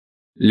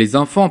Les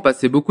enfants ont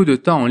passé beaucoup de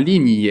temps en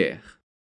ligne hier.